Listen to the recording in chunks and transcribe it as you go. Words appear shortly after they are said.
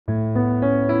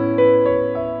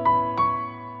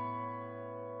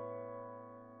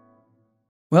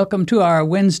Welcome to our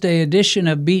Wednesday edition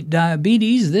of Beat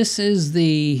Diabetes. This is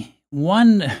the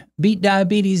one Beat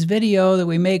Diabetes video that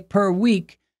we make per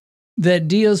week that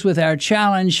deals with our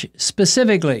challenge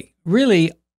specifically.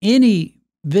 Really, any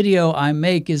video I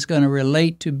make is going to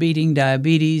relate to beating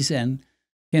diabetes and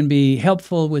can be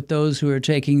helpful with those who are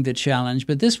taking the challenge.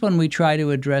 But this one, we try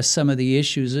to address some of the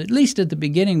issues, at least at the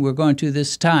beginning we're going to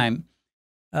this time.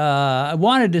 I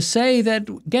wanted to say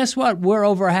that, guess what? We're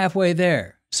over halfway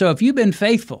there. So if you've been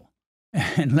faithful,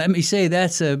 and let me say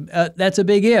that's a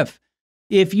big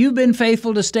if you've been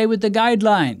faithful to stay with the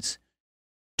guidelines,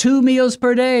 2 meals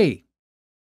per day,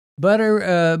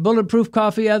 bulletproof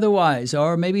coffee otherwise,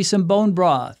 or maybe some bone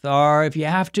broth, or if you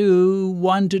have to,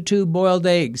 1 to 2 boiled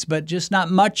eggs, but just not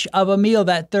much of a meal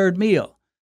that third meal.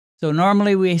 So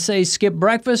normally we say skip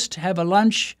breakfast, have a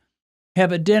lunch,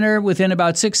 have a dinner within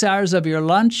about 6 hours of your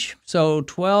lunch, so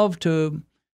 12 to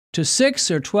 6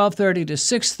 or 12:30 to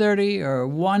 6:30 or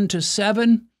 1 to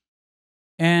 7.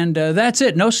 And that's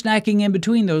it. No snacking in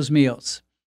between those meals.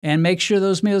 And make sure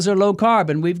those meals are low carb.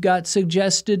 And we've got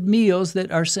suggested meals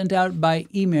that are sent out by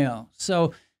email.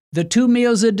 So the 2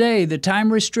 meals a day, the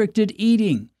time-restricted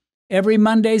eating. Every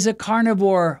Monday's a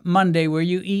carnivore Monday where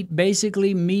you eat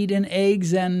basically meat and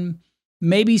eggs and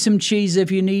maybe some cheese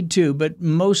if you need to, but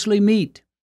mostly meat.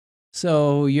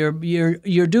 So you're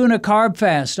doing a carb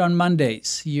fast on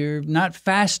Mondays. You're not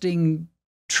fasting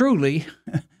truly.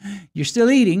 You're still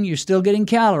eating, you're still getting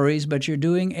calories, but you're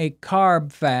doing a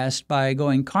carb fast by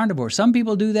going carnivore. Some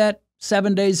people do that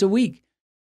 7 days a week.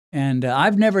 And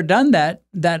I've never done that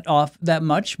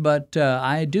much, but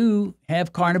I do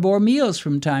have carnivore meals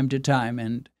from time to time,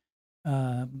 and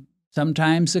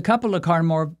sometimes a couple of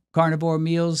carnivore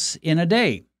meals in a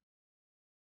day.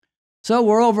 So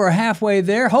we're over halfway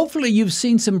there. Hopefully you've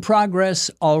seen some progress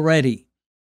already.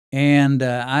 And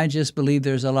I just believe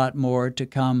there's a lot more to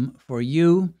come for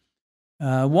you.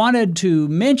 Wanted to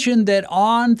mention that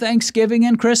on Thanksgiving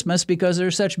and Christmas, because they're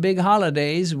such big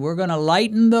holidays, we're going to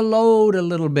lighten the load a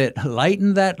little bit,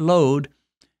 lighten that load,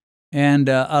 and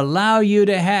allow you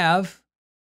to have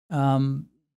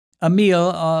a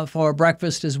meal for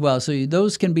breakfast as well. So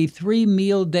those can be 3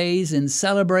 meal days in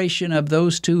celebration of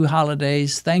those 2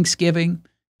 holidays. Thanksgiving,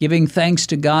 giving thanks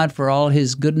to God for all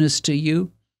His goodness to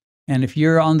you. And if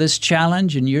you're on this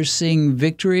challenge and you're seeing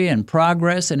victory and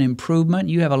progress and improvement,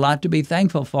 you have a lot to be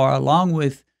thankful for, along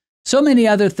with so many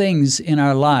other things in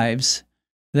our lives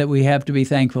that we have to be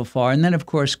thankful for. And then, of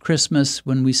course, Christmas,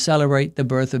 when we celebrate the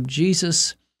birth of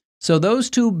Jesus. So those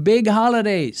 2 big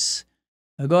holidays.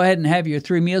 Go ahead and have your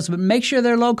 3 meals, but make sure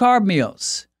they're low-carb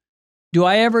meals. Do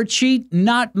I ever cheat?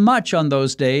 Not much on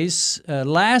those days.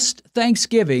 Last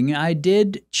Thanksgiving, I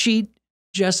did cheat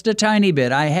just a tiny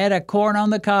bit. I had a corn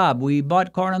on the cob. We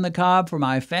bought corn on the cob for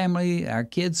my family, our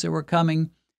kids that were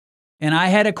coming, and I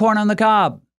had a corn on the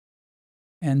cob.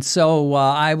 And so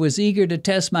I was eager to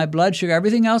test my blood sugar.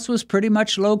 Everything else was pretty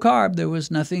much low-carb. There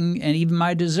was nothing, and even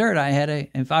my dessert,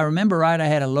 if I remember right, I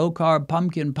had a low-carb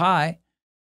pumpkin pie.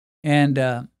 And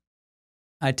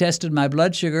I tested my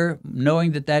blood sugar,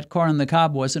 knowing that corn on the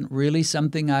cob wasn't really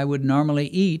something I would normally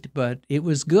eat, but it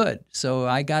was good. So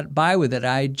I got by with it.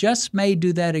 I just may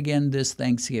do that again this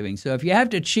Thanksgiving. So if you have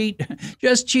to cheat,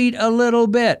 just cheat a little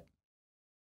bit.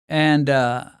 And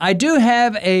I do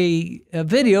have a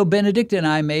video Benedict and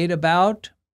I made about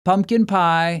pumpkin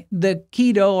pie, the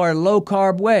keto or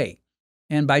low-carb way.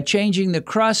 And by changing the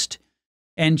crust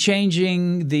and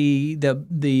changing the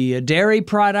dairy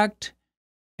product,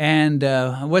 and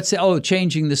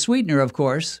changing the sweetener, of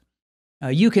course,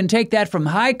 you can take that from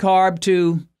high carb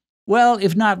to, well,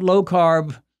 if not low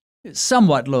carb,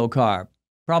 somewhat low carb.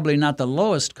 Probably not the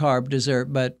lowest carb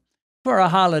dessert, but for a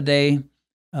holiday,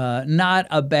 not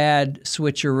a bad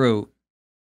switcheroo.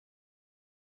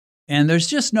 And there's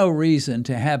just no reason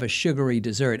to have a sugary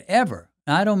dessert ever.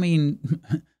 I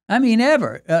mean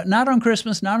ever. Not on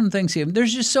Christmas, not on Thanksgiving.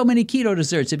 There's just so many keto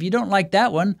desserts. If you don't like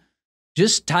that one,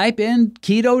 just type in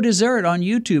keto dessert on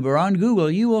YouTube or on Google.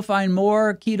 You will find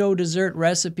more keto dessert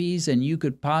recipes than you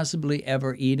could possibly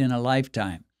ever eat in a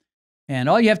lifetime. And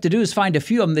all you have to do is find a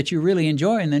few of them that you really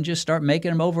enjoy and then just start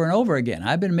making them over and over again.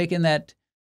 I've been making that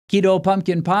keto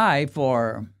pumpkin pie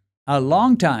for a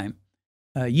long time,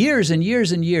 years and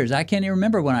years and years. I can't even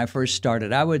remember when I first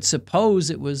started. I would suppose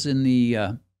it was in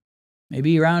the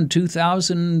maybe around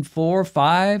 2004,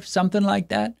 5, something like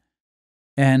that.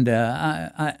 And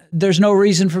there's no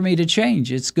reason for me to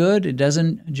change. It's good. It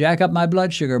doesn't jack up my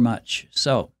blood sugar much.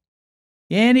 So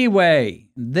anyway,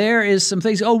 there is some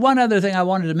things. Oh, one other thing I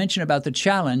wanted to mention about the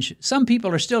challenge. Some people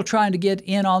are still trying to get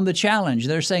in on the challenge.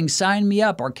 They're saying, sign me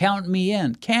up or count me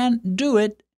in. Can't do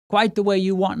it quite the way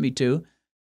you want me to.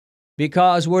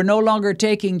 because we're no longer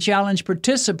taking challenge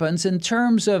participants in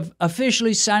terms of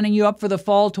officially signing you up for the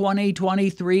Fall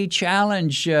 2023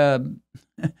 challenge.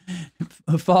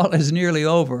 Fall is nearly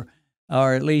over,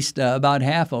 or at least about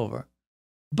half over.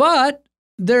 But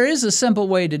there is a simple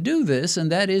way to do this,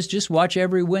 and that is just watch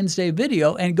every Wednesday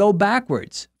video and go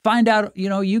backwards. Find out,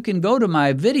 you can go to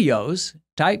my videos,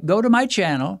 go to my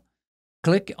channel,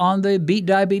 click on the Beat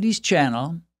Diabetes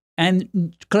channel,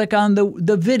 and click on the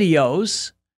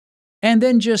videos, and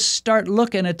then just start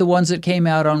looking at the ones that came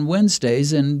out on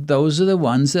Wednesdays, and those are the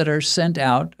ones that are sent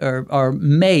out or are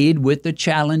made with the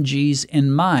challengees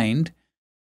in mind.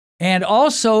 And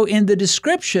also in the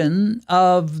description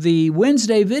of the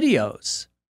Wednesday videos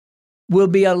will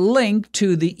be a link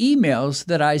to the emails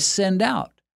that I send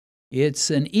out. It's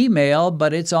an email,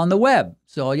 but it's on the web.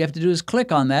 So all you have to do is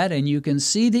click on that, and you can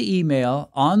see the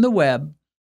email on the web,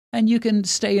 and you can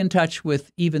stay in touch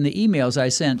with even the emails I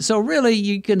send. So really,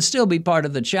 you can still be part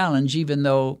of the challenge, even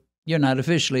though you're not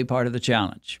officially part of the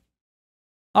challenge.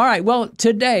 All right, well,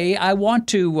 today I want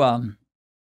to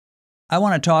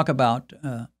talk about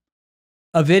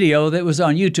a video that was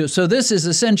on YouTube. So this is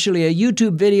essentially a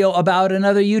YouTube video about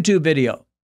another YouTube video.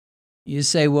 You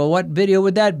say, well, what video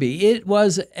would that be? It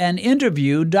was an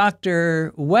interview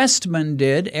Dr. Westman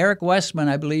did. Eric Westman,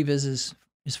 I believe, is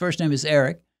his first name is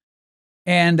Eric.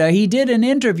 And he did an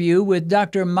interview with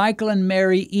Dr. Michael and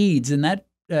Mary Eades, and that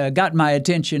got my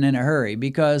attention in a hurry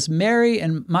because Mary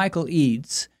and Michael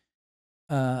Eades,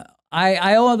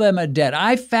 I owe them a debt.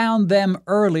 I found them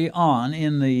early on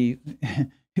in the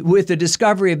with the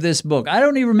discovery of this book. I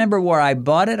don't even remember where I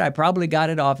bought it. I probably got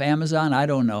it off Amazon. I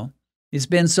don't know. It's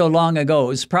been so long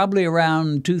ago. It's probably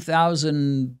around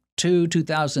 2002,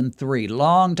 2003,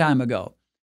 long time ago.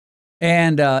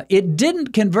 And it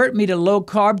didn't convert me to low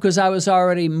carb because I was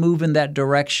already moving that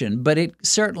direction, but it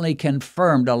certainly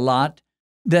confirmed a lot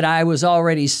that I was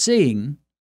already seeing.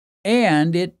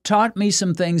 And it taught me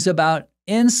some things about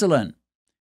insulin.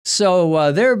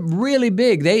 So they're really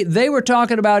big. They were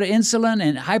talking about insulin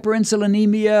and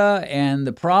hyperinsulinemia and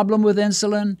the problem with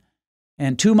insulin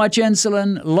and too much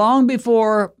insulin long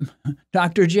before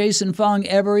Dr. Jason Fung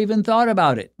ever even thought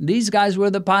about it. These guys were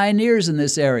the pioneers in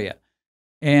this area.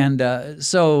 And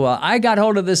so I got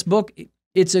hold of this book.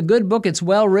 It's a good book. It's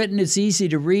well written. It's easy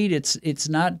to read. It's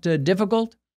not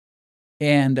difficult,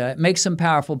 and it makes some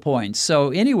powerful points. So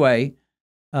anyway,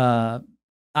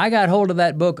 I got hold of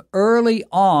that book early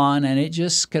on, and it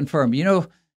just confirmed.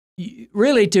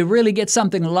 Really to really get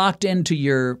something locked into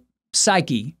your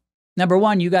psyche, number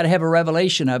one, you got to have a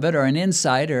revelation of it or an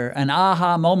insight or an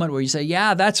aha moment where you say,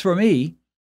 yeah, that's for me.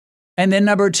 And then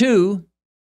number two,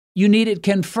 you need it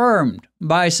confirmed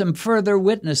by some further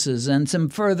witnesses and some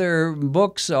further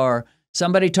books or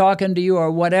somebody talking to you or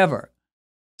whatever.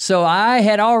 So I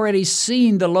had already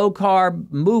seen the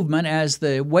low-carb movement as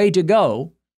the way to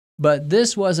go, but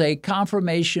this was a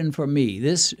confirmation for me.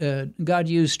 This God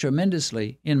used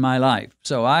tremendously in my life,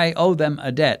 so I owe them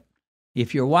a debt.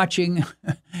 If you're watching,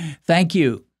 thank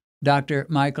you, Dr.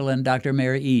 Michael and Dr.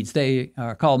 Mary Eades. They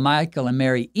are called Michael and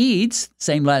Mary Eades,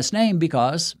 same last name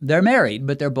because they're married,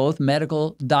 but they're both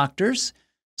medical doctors.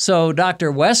 So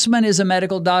Dr. Westman is a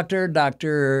medical doctor,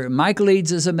 Dr. Michael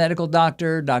Eades is a medical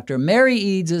doctor, Dr. Mary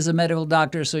Eades is a medical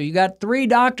doctor. So you got three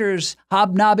doctors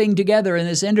hobnobbing together in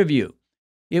this interview.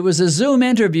 It was a Zoom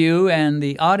interview, and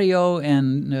the audio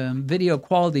and video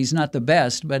quality is not the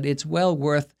best, but it's well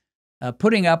worth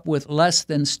putting up with less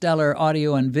than stellar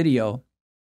audio and video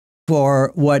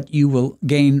for what you will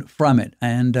gain from it.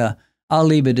 And I'll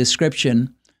leave a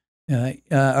description,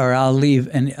 or I'll leave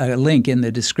a link in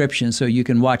the description so you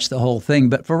can watch the whole thing.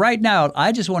 But for right now,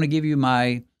 I just want to give you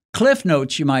my cliff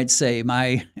notes, you might say,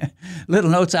 my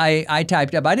little notes I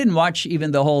typed up. I didn't watch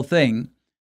even the whole thing.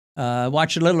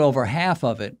 Watched a little over half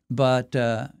of it, but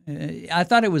I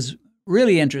thought it was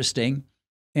really interesting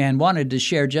and wanted to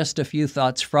share just a few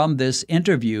thoughts from this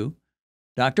interview.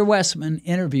 Dr. Westman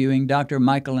interviewing Dr.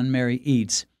 Michael and Mary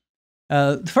Eades.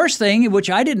 The first thing, which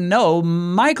I didn't know,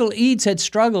 Michael Eades had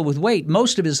struggled with weight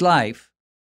most of his life.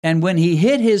 And when he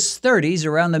hit his 30s,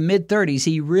 around the mid-30s,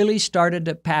 he really started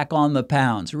to pack on the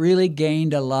pounds, really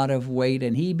gained a lot of weight,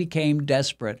 and he became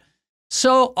desperate.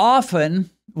 So often,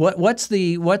 what's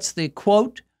the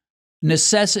quote?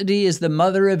 Necessity is the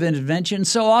mother of invention.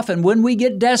 So often when we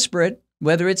get desperate,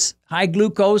 whether it's high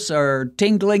glucose or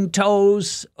tingling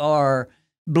toes or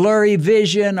blurry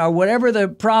vision or whatever the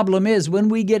problem is, when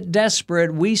we get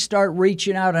desperate, we start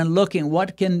reaching out and looking,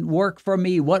 what can work for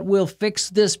me? What will fix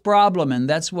this problem? And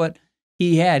that's what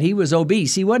he had. He was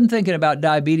obese. He wasn't thinking about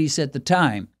diabetes at the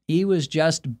time. He was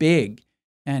just big,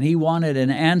 and he wanted an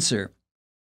answer.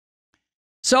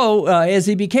 So as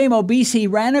he became obese, he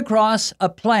ran across a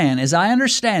plan. As I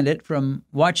understand it from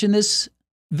watching this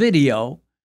video,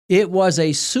 it was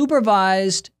a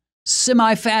supervised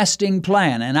semi-fasting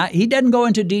plan. And he doesn't go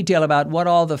into detail about what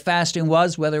all the fasting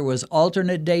was, whether it was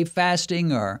alternate day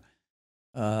fasting or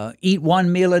eat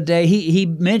one meal a day. He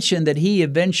mentioned that he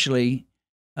eventually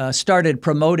started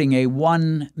promoting a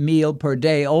 1 meal per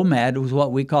day OMAD, was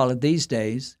what we call it these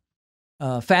days,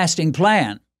 fasting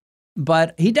plan.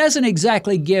 But he doesn't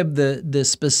exactly give the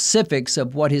specifics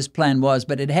of what his plan was,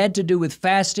 but it had to do with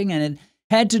fasting and it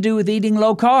had to do with eating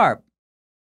low carb.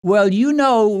 Well, you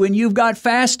know, when you've got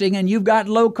fasting and you've got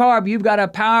low carb, you've got a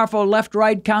powerful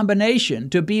left-right combination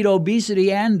to beat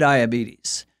obesity and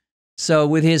diabetes. So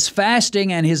with his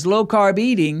fasting and his low carb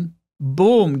eating,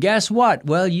 boom, guess what?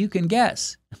 Well, you can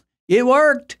guess. It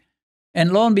worked.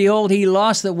 And lo and behold, he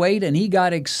lost the weight and he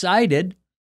got excited,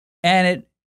 and it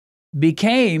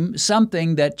became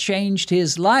something that changed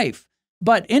his life.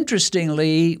 But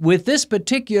interestingly, with this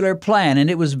particular plan,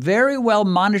 and it was very well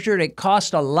monitored, it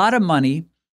cost a lot of money.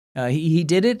 He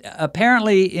did it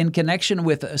apparently in connection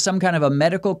with some kind of a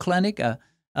medical clinic,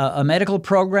 a medical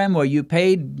program where you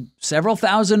paid several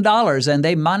 $1,000s and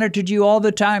they monitored you all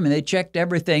the time and they checked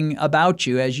everything about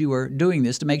you as you were doing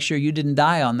this to make sure you didn't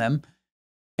die on them.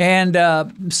 And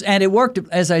it worked,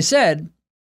 as I said.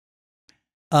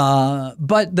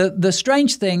 But the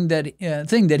strange thing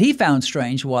that he found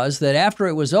strange was that after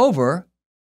it was over,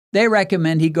 they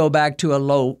recommend he go back to a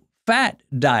low-fat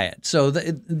diet. So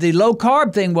the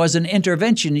low-carb thing was an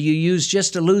intervention you use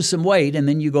just to lose some weight, and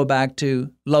then you go back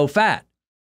to low-fat.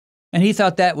 And he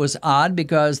thought that was odd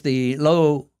because the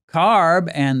low-carb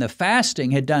and the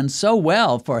fasting had done so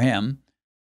well for him,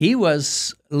 he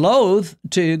was loath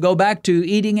to go back to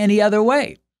eating any other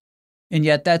way. And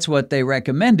yet that's what they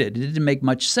recommended. It didn't make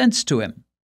much sense to him.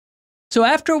 So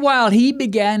after a while, he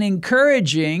began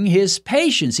encouraging his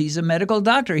patients. He's a medical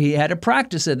doctor. He had a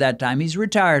practice at that time. He's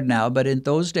retired now, but in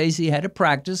those days he had a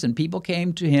practice, and people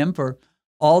came to him for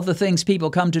all the things people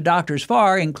come to doctors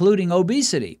for, including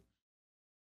obesity.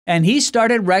 And he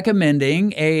started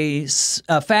recommending a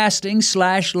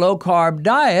fasting/low-carb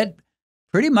diet,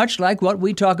 pretty much like what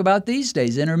we talk about these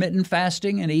days, intermittent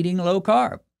fasting and eating low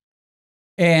carb.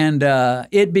 And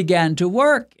it began to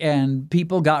work, and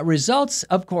people got results.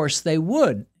 Of course they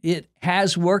would. It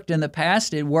has worked in the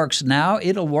past. It works now.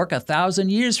 It'll work 1,000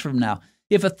 years from now.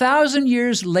 If 1,000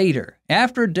 years later,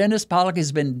 after Dennis Pollock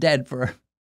has been dead for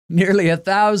nearly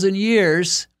 1,000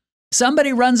 years,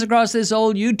 somebody runs across this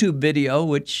old YouTube video,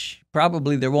 which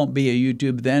probably there won't be a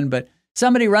YouTube then, but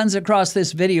somebody runs across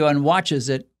this video and watches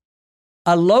it,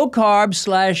 a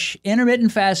low-carb /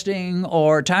 intermittent fasting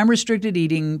or time-restricted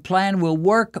eating plan will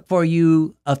work for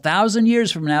you 1,000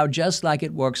 years from now, just like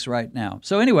it works right now.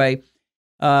 So anyway,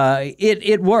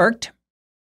 it worked.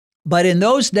 But in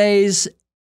those days,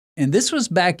 and this was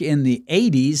back in the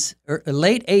 80s,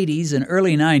 late 80s and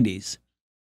early 90s,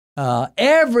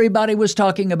 everybody was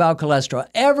talking about cholesterol.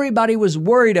 Everybody was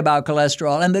worried about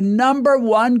cholesterol. And the number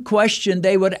one question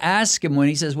they would ask him when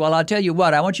he says, well, I'll tell you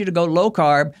what, I want you to go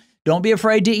low-carb. Don't be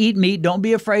afraid to eat meat. Don't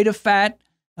be afraid of fat.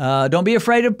 Don't be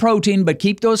afraid of protein, but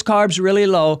keep those carbs really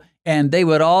low. And they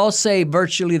would all say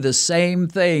virtually the same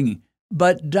thing.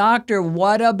 But doctor,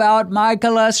 what about my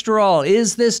cholesterol?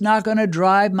 Is this not going to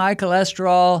drive my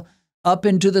cholesterol up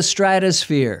into the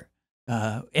stratosphere?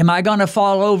 Am I going to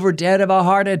fall over dead of a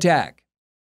heart attack?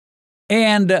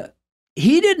 And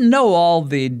he didn't know all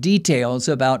the details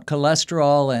about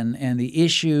cholesterol and the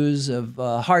issues of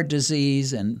heart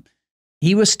disease, and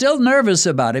he was still nervous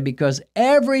about it because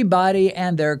everybody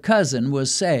and their cousin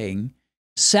was saying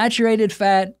saturated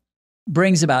fat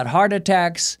brings about heart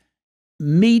attacks,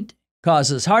 meat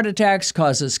causes heart attacks,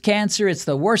 causes cancer. It's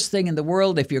the worst thing in the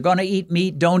world. If you're going to eat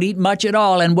meat, don't eat much at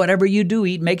all. And whatever you do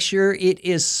eat, make sure it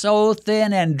is so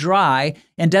thin and dry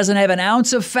and doesn't have an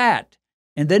ounce of fat.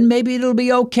 And then maybe it'll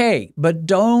be okay. But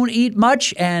don't eat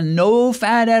much and no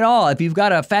fat at all. If you've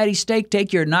got a fatty steak,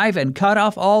 take your knife and cut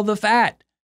off all the fat.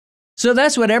 So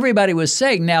that's what everybody was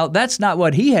saying. Now, that's not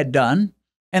what he had done,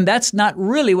 and that's not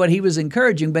really what he was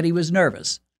encouraging, but he was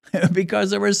nervous because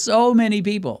there were so many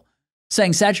people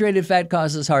saying saturated fat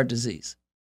causes heart disease.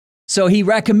 So he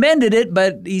recommended it,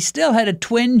 but he still had a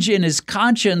twinge in his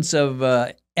conscience of,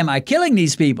 am I killing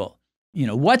these people? You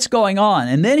know, what's going on?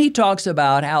 And then he talks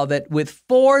about how that with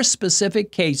 4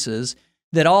 specific cases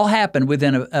that all happened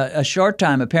within a short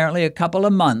time, apparently a couple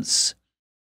of months,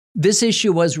 this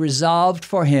issue was resolved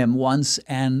for him once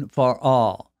and for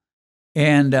all.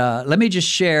 And let me just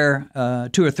share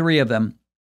 2 or 3 of them.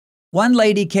 One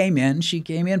lady came in. She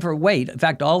came in for weight. In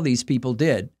fact, all these people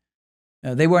did.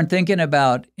 They weren't thinking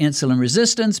about insulin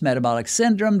resistance, metabolic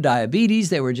syndrome, diabetes.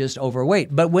 They were just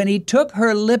overweight. But when he took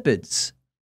her lipids,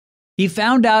 he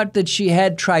found out that she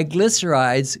had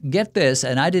triglycerides, get this,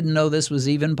 and I didn't know this was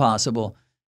even possible,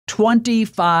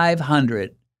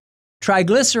 2,500.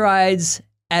 Triglycerides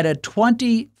at a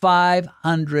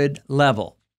 2,500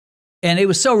 level. And it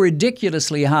was so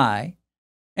ridiculously high,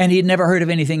 and he'd never heard of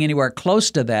anything anywhere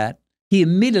close to that. He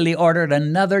immediately ordered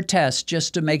another test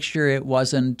just to make sure it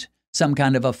wasn't some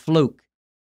kind of a fluke.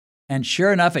 And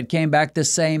sure enough, it came back the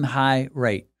same high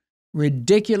rate.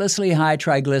 Ridiculously high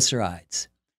triglycerides.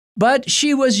 But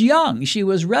she was young. She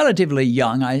was relatively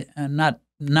young.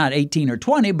 Not 18 or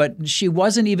 20, but she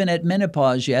wasn't even at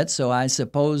menopause yet. So I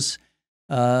suppose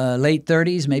late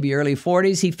 30s, maybe early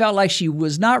 40s. He felt like she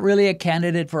was not really a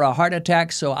candidate for a heart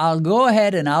attack. So I'll go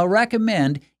ahead and I'll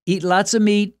recommend eat lots of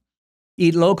meat,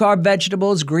 eat low-carb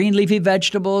vegetables, green leafy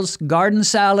vegetables, garden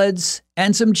salads,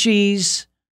 and some cheese,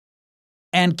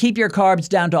 and keep your carbs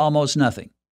down to almost nothing.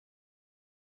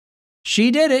 She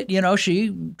did it.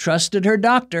 She trusted her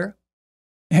doctor,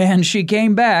 and she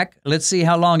came back. Let's see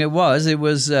how long it was. It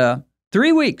was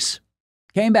 3 weeks.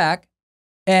 Came back,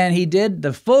 and he did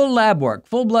the full lab work,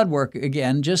 full blood work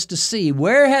again, just to see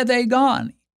where had they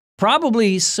gone.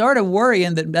 Probably sort of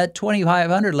worrying that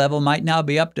 2,500 level might now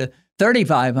be up to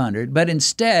 3,500, but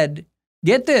instead,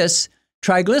 get this,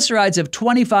 triglycerides of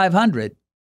 2,500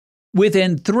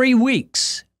 within 3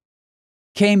 weeks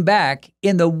came back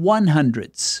in the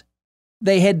 100s.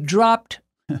 They had dropped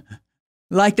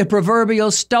like the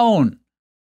proverbial stone,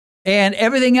 and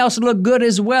everything else looked good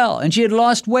as well. And she had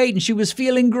lost weight and she was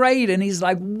feeling great. And he's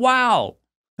like, wow,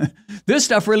 this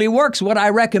stuff really works. What I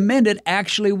recommended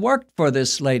actually worked for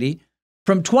this lady.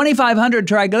 From 2,500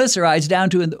 triglycerides down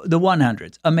to the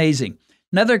 100s. Amazing.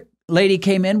 Another lady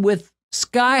came in with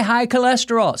sky-high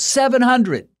cholesterol,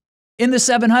 700, in the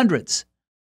 700s.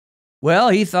 Well,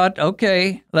 he thought,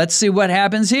 okay, let's see what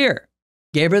happens here.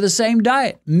 Gave her the same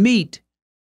diet, meat,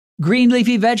 green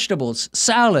leafy vegetables,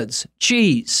 salads,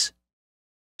 cheese.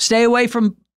 Stay away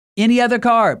from any other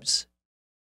carbs.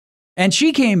 And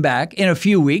she came back in a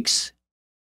few weeks,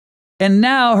 and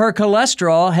now her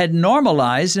cholesterol had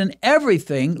normalized and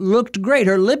everything looked great.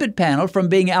 Her lipid panel, from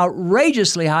being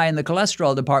outrageously high in the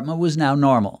cholesterol department, was now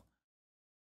normal.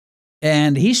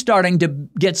 And he's starting to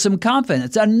get some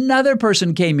confidence. Another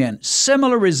person came in,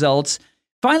 similar results.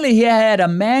 Finally, he had a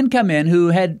man come in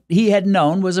who he had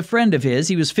known was a friend of his.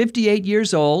 He was 58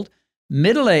 years old,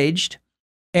 middle-aged,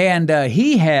 and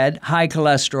he had high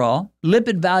cholesterol,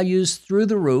 lipid values through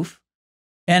the roof.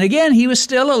 And again, he was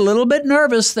still a little bit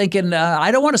nervous, thinking,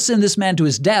 I don't want to send this man to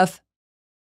his death.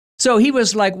 So he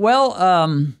was like, well,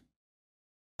 I'm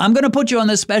going to put you on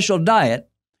this special diet.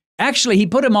 Actually, he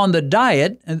put him on the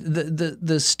diet,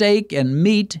 the steak and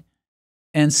meat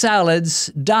and salads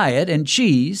diet and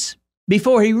cheese,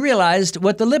 before he realized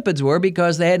what the lipids were,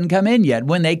 because they hadn't come in yet.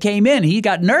 When they came in, he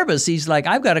got nervous. He's like,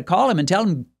 I've got to call him and tell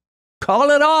him, call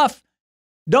it off.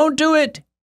 Don't do it.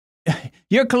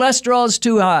 Your cholesterol is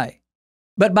too high.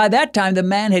 But by that time, the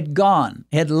man had gone,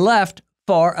 had left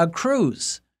for a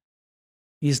cruise.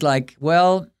 He's like,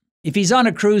 well, if he's on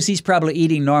a cruise, he's probably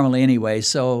eating normally anyway,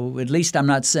 so at least I'm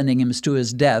not sending him to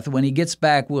his death. When he gets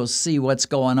back, we'll see what's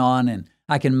going on, and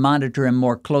I can monitor him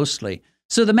more closely.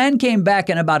 So the man came back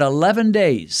in about 11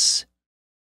 days,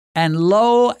 and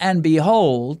lo and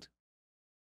behold,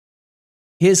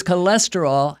 his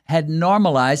cholesterol had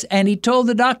normalized, and he told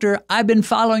the doctor, I've been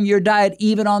following your diet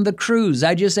even on the cruise.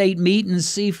 I just ate meat and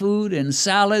seafood and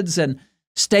salads and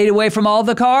stayed away from all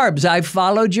the carbs. I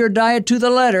followed your diet to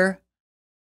the letter.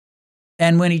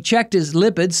 And when he checked his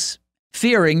lipids,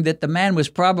 fearing that the man was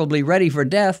probably ready for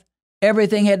death,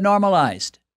 everything had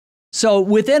normalized. So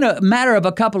within a matter of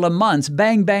a couple of months,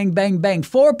 bang, bang, bang, bang,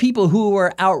 4 people who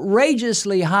were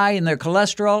outrageously high in their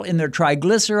cholesterol, in their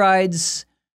triglycerides,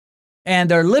 and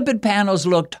their lipid panels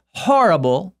looked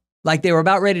horrible, like they were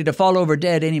about ready to fall over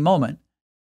dead any moment.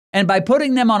 And by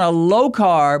putting them on a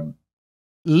low-carb,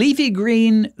 leafy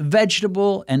green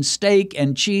vegetable and steak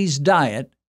and cheese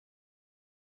diet,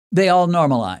 they all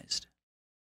normalized.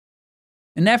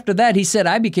 And after that, he said,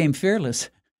 I became fearless.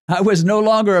 I was no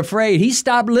longer afraid. He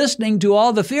stopped listening to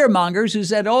all the fearmongers who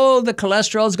said, oh, the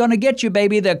cholesterol is going to get you,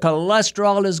 baby. The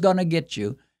cholesterol is going to get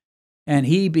you. And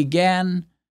he began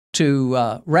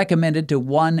to recommend it to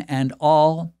one and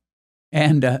all.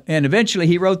 And eventually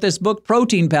he wrote this book,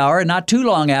 Protein Power, not too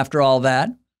long after all that.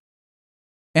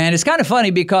 And it's kind of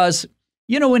funny because,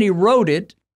 when he wrote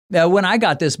it, when I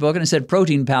got this book and it said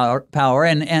Protein Power,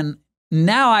 and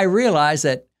now I realize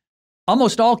that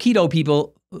almost all keto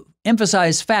people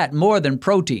emphasize fat more than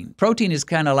protein. Protein is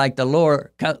kind of like the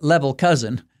lower level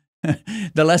cousin.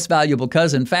 the less valuable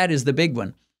cousin. Fat is the big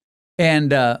one.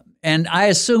 And I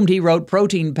assumed he wrote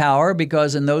Protein Power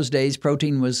because in those days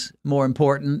protein was more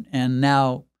important, and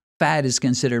now fat is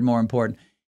considered more important.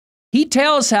 He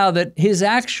tells how that his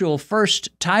actual first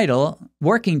title,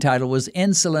 working title, was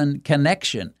Insulin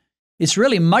Connection. It's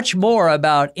really much more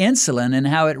about insulin and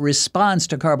how it responds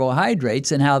to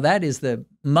carbohydrates and how that is the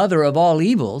mother of all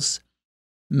evils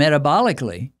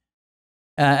metabolically.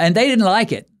 And they didn't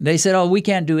like it. They said, oh, we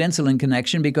can't do Insulin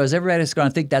Connection because everybody's going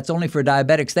to think that's only for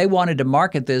diabetics. They wanted to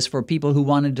market this for people who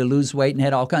wanted to lose weight and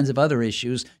had all kinds of other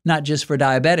issues, not just for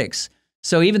diabetics.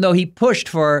 So even though he pushed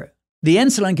for the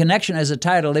Insulin Connection as a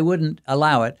title, they wouldn't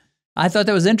allow it. I thought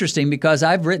that was interesting because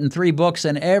I've written 3 books,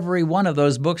 and every one of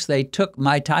those books, they took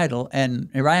my title and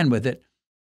ran with it.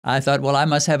 I thought, well, I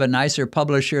must have a nicer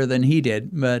publisher than he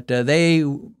did, but they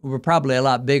were probably a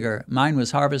lot bigger. Mine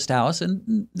was Harvest House,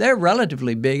 and they're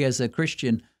relatively big as a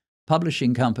Christian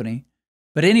publishing company.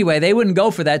 But anyway, they wouldn't go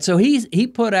for that. So he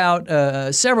put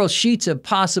out several sheets of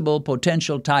possible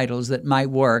potential titles that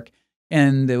might work,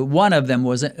 and one of them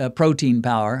was Protein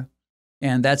Power,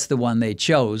 and that's the one they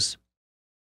chose.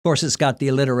 Of course, it's got the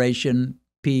alliteration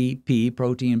PP,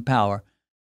 Protein Power.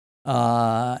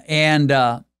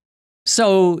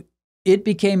 So it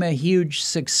became a huge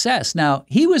success. Now,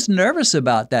 he was nervous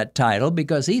about that title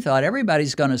because he thought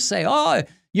everybody's going to say, oh,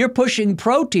 you're pushing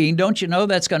protein. Don't you know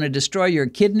that's going to destroy your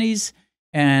kidneys?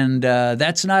 And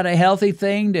that's not a healthy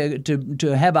thing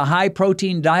to have a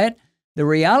high-protein diet. The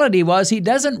reality was he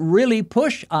doesn't really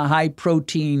push a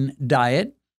high-protein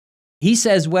diet. He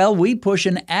says, well, we push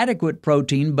an adequate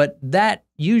protein, but that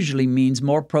usually means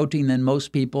more protein than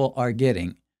most people are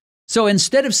getting. So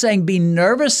instead of saying be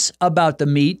nervous about the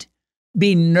meat,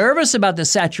 be nervous about the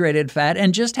saturated fat,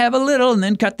 and just have a little and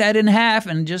then cut that in half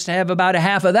and just have about a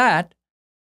half of that,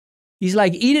 he's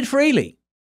like, eat it freely.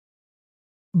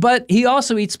 But he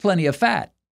also eats plenty of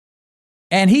fat.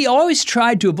 And he always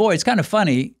tried to avoid, it's kind of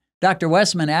funny, Dr.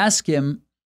 Westman asked him,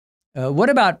 what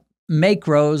about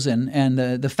macros and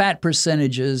the fat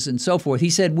percentages and so forth? He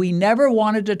said, we never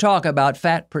wanted to talk about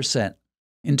fat percent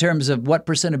in terms of what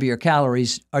percent of your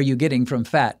calories are you getting from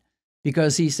fat.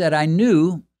 Because he said, I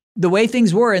knew the way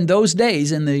things were in those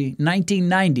days in the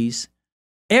 1990s,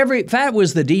 fat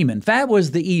was the demon. Fat was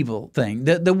the evil thing,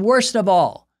 the worst of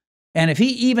all. And if he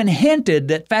even hinted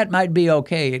that fat might be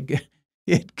okay,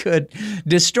 it could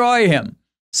destroy him.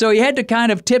 So he had to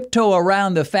kind of tiptoe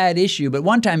around the fat issue. But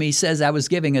one time he says, I was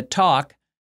giving a talk,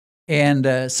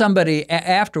 and somebody,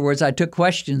 afterwards I took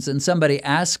questions, and somebody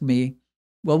asked me,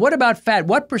 well, what about fat?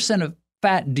 What percent of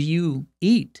fat do you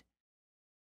eat?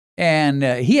 And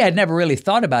he had never really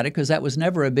thought about it because that was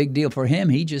never a big deal for him.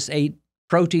 He just ate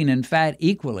protein and fat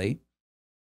equally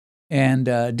and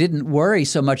didn't worry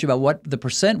so much about what the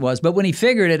percent was. But when he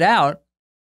figured out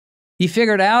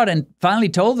and finally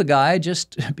told the guy,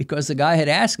 just because the guy had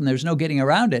asked him, there's no getting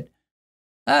around it,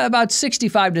 about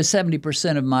 65 to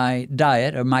 70% of my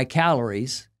diet or my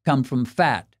calories come from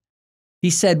fat. He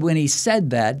said when he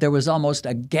said that, there was almost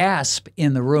a gasp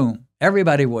in the room.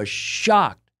 Everybody was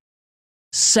shocked.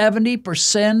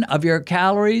 70% of your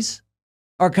calories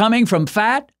are coming from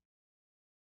fat?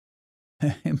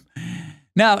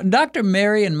 Now, Dr.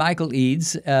 Mary and Michael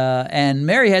Eades, and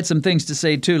Mary had some things to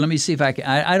say too. Let me see if I can.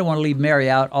 I don't want to leave Mary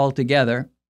out altogether.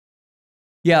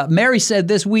 Yeah, Mary said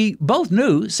this, we both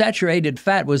knew saturated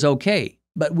fat was okay,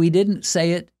 but we didn't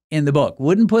say it in the book,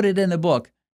 wouldn't put it in the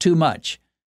book too much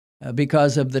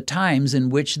because of the times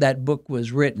in which that book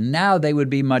was written. Now they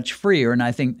would be much freer, and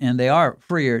I think, and they are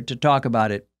freer to talk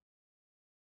about it.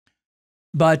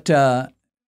 But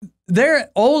they're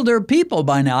older people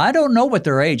by now. I don't know what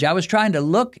their age. I was trying to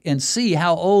look and see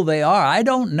how old they are. I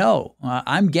don't know.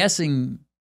 I'm guessing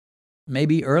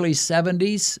maybe early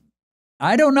 70s.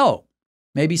 I don't know.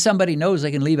 Maybe somebody knows,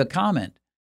 they can leave a comment.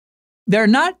 They're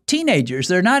not teenagers.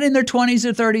 They're not in their 20s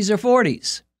or 30s or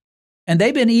 40s. And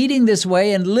they've been eating this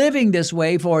way and living this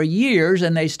way for years,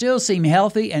 and they still seem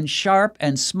healthy and sharp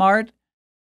and smart,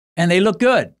 and they look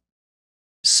good.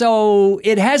 So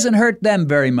it hasn't hurt them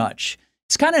very much.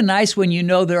 It's kind of nice when you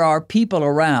know there are people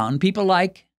around, people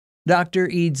like Dr.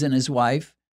 Eades and his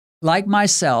wife, like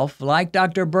myself, like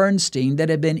Dr. Bernstein, that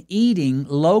have been eating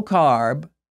low carb,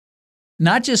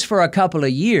 not just for a couple of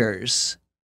years,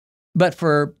 but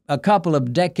for a couple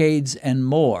of decades and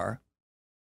more.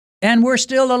 And we're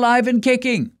still alive and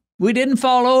kicking. We didn't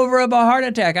fall over of a heart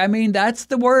attack. I mean, that's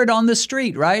the word on the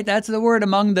street, right? That's the word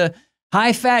among the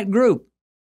high-fat group,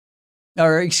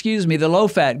 or excuse me, the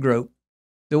low-fat group.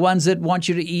 The ones that want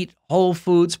you to eat whole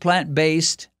foods,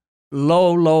 plant-based,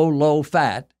 low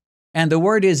fat. And the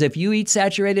word is, if you eat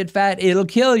saturated fat, it'll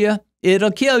kill you.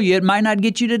 It'll kill you. It might not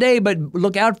get you today, but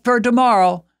look out for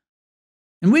tomorrow.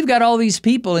 And we've got all these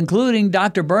people, including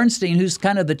Dr. Bernstein, who's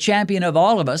kind of the champion of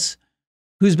all of us,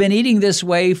 who's been eating this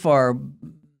way for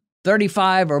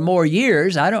 35 or more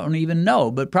years. I don't even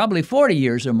know, but probably 40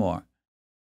 years or more.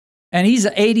 And he's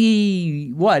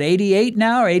 88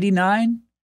 now or 89?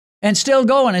 And still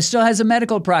going and still has a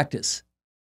medical practice.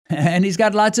 And he's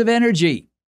got lots of energy.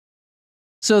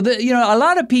 So, a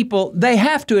lot of people, they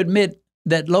have to admit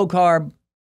that low carb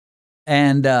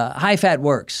and high fat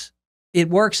works. It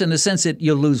works in the sense that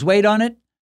you'll lose weight on it.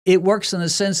 It works in the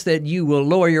sense that you will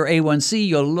lower your A1C,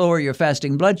 you'll lower your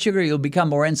fasting blood sugar, you'll become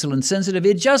more insulin sensitive.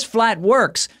 It just flat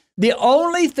works. The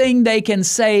only thing they can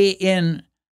say in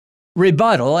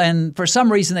rebuttal, and for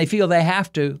some reason they feel they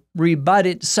have to rebut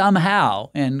it somehow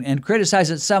and criticize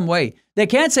it some way. They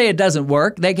can't say it doesn't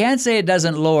work. They can't say it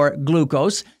doesn't lower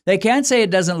glucose. They can't say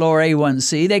it doesn't lower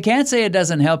A1C. They can't say it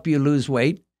doesn't help you lose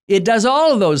weight. It does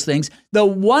all of those things. The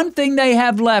one thing they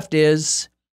have left is,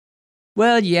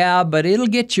 well, yeah, but it'll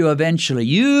get you eventually.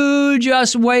 You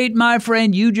just wait, my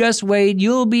friend. You just wait.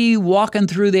 You'll be walking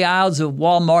through the aisles of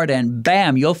Walmart and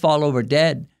bam, you'll fall over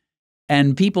dead.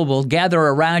 And people will gather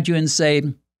around you and say,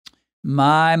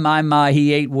 my,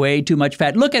 he ate way too much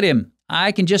fat. Look at him.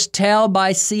 I can just tell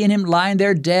by seeing him lying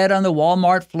there dead on the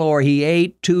Walmart floor. He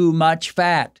ate too much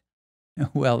fat.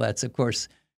 Well, that's, of course,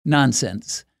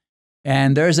 nonsense.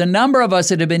 And there's a number of us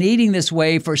that have been eating this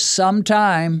way for some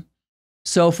time.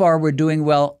 So far, we're doing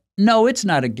well. No, it's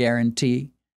not a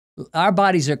guarantee. Our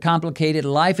bodies are complicated.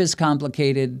 Life is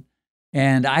complicated.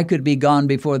 And I could be gone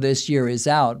before this year is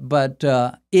out. But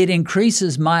it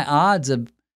increases my odds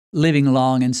of living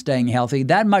long and staying healthy.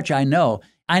 That much I know.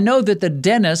 I know that the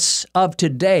dentist of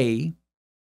today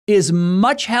is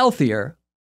much healthier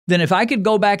than if I could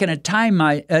go back in a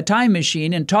time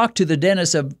machine and talk to the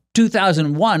dentist of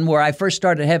 2001, where I first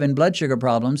started having blood sugar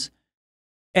problems,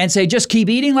 and say, just keep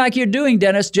eating like you're doing,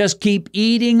 dentist. Just keep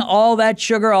eating all that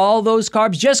sugar, all those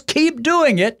carbs. Just keep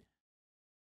doing it.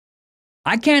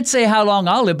 I can't say how long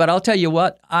I'll live, but I'll tell you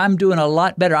what, I'm doing a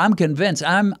lot better. I'm convinced.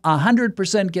 I'm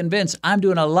 100% convinced I'm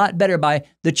doing a lot better by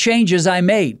the changes I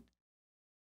made.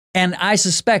 And I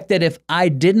suspect that if I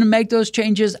didn't make those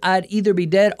changes, I'd either be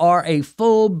dead or a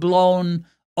full-blown,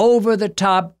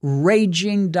 over-the-top,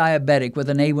 raging diabetic with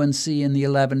an A1C in the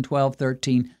 11, 12,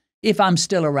 13, if I'm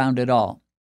still around at all.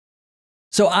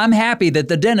 So I'm happy that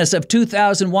the dentist of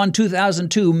 2001,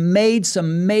 2002 made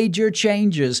some major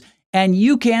changes. And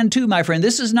you can too, my friend.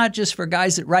 This is not just for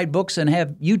guys that write books and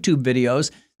have YouTube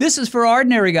videos. This is for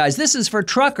ordinary guys. This is for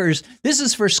truckers. This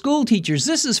is for school teachers.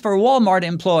 This is for Walmart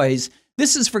employees.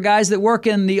 This is for guys that work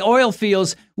in the oil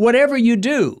fields. Whatever you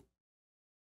do,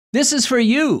 this is for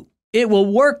you. It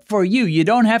will work for you. You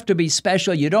don't have to be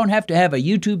special. You don't have to have a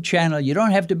YouTube channel. You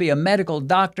don't have to be a medical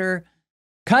doctor.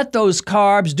 Cut those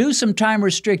carbs. Do some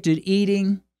time-restricted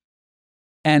eating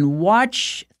and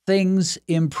watch things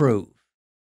improve.